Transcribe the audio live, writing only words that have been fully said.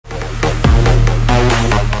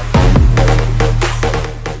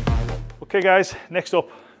Okay guys, next up,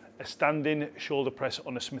 a standing shoulder press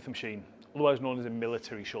on a Smith machine, otherwise known as a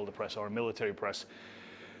military shoulder press or a military press.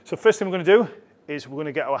 So first thing we're going to do is we're going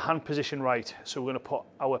to get our hand position right. So we're going to put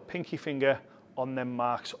our pinky finger on them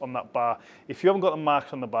marks on that bar. If you haven't got the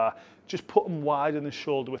marks on the bar, just put them wider than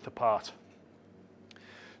shoulder width apart.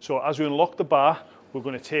 So as we unlock the bar, we're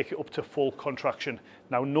going to take it up to full contraction.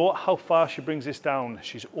 Now note how far she brings this down.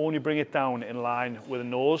 She's only bringing it down in line with the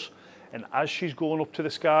nose. And as she's going up to the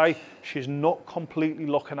sky, she's not completely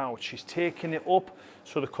locking out. She's taking it up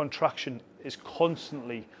so the contraction is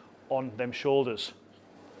constantly on them shoulders.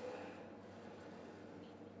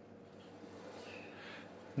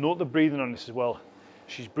 Note the breathing on this as well.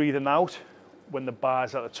 She's breathing out when the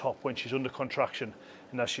bar's at the top, when she's under contraction.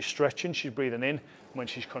 And as she's stretching, she's breathing in. When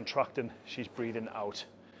she's contracting, she's breathing out.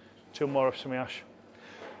 2 more reps for me, Ash.